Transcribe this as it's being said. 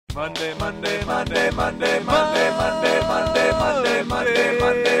Monday, Monday, Monday, Monday, Monday, Monday, Monday, Monday, Monday,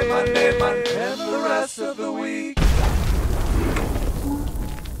 Monday, Monday, Monday, and the rest of the week.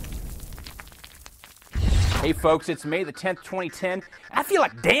 Hey folks, it's May the 10th, 2010. I feel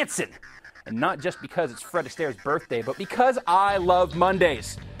like dancing. And not just because it's Fred Astaire's birthday, but because I love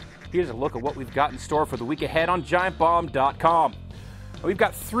Mondays. Here's a look at what we've got in store for the week ahead on GiantBomb.com. We've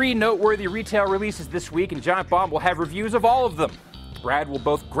got 3 noteworthy retail releases this week, and Giant Bomb will have reviews of all of them. Brad will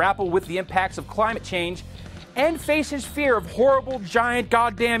both grapple with the impacts of climate change and face his fear of horrible giant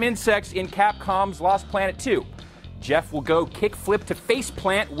goddamn insects in Capcom's Lost Planet 2. Jeff will go kickflip to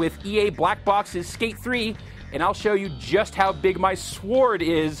faceplant with EA Black Box's Skate 3, and I'll show you just how big my sword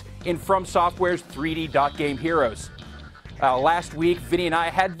is in From Software's 3D Dot Game Heroes. Last week, Vinny and I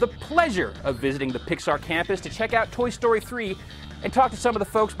had the pleasure of visiting the Pixar campus to check out Toy Story 3 and talk to some of the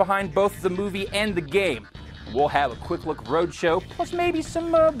folks behind both the movie and the game. We'll have a quick look roadshow, plus maybe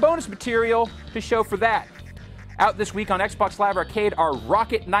some bonus material to show for that. Out this week on Xbox Live Arcade are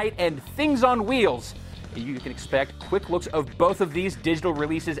Rocket Knight and Things on Wheels. You can expect quick looks of both of these digital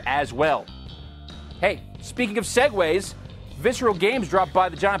releases as well. Hey, speaking of segues, Visceral Games dropped by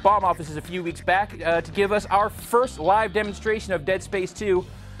the Giant Bomb offices a few weeks back to give us our first live demonstration of Dead Space 2,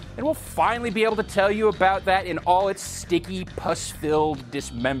 and we'll finally be able to tell you about that in all its sticky, pus-filled,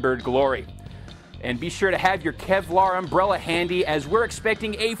 dismembered glory. And be sure to have your Kevlar umbrella handy, as we're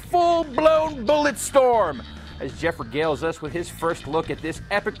expecting a full-blown bullet storm as Jeff regales us with his first look at this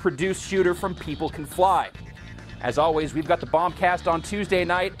epic-produced shooter from People Can Fly. As always, we've got the Bombcast on Tuesday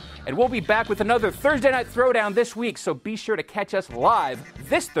night, and we'll be back with another Thursday Night Throwdown this week, so be sure to catch us live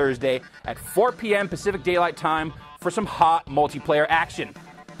this Thursday at 4 p.m. Pacific Daylight Time for some hot multiplayer action.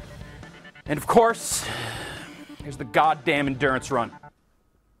 And of course, here's the goddamn endurance run.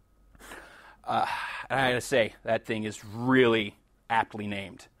 I gotta say, that thing is really aptly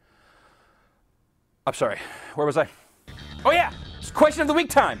named. I'm sorry, where was I? Oh yeah, it's Question of the Week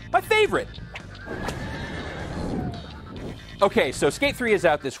time, my favorite. Okay, so Skate 3 is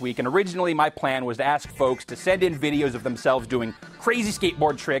out this week, and originally my plan was to ask folks to send in videos of themselves doing crazy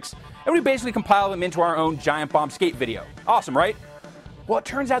skateboard tricks, and we basically compile them into our own Giant Bomb skate video. Awesome, right? Well, it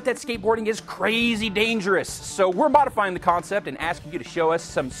turns out that skateboarding is crazy dangerous, so we're modifying the concept and asking you to show us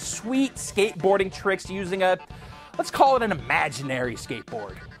some sweet skateboarding tricks using let's call it an imaginary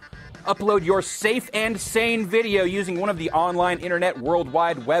skateboard. Upload your safe and sane video using one of the online internet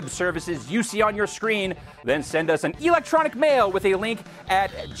worldwide web services you see on your screen, then send us an electronic mail with a link at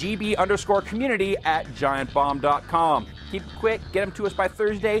gb_community@giantbomb.com. Keep it quick, get them to us by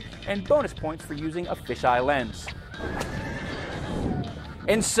Thursday, and bonus points for using a fisheye lens.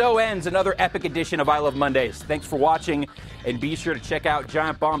 And so ends another epic edition of I Love Mondays. Thanks for watching, and be sure to check out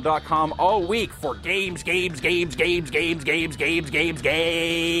GiantBomb.com all week for games.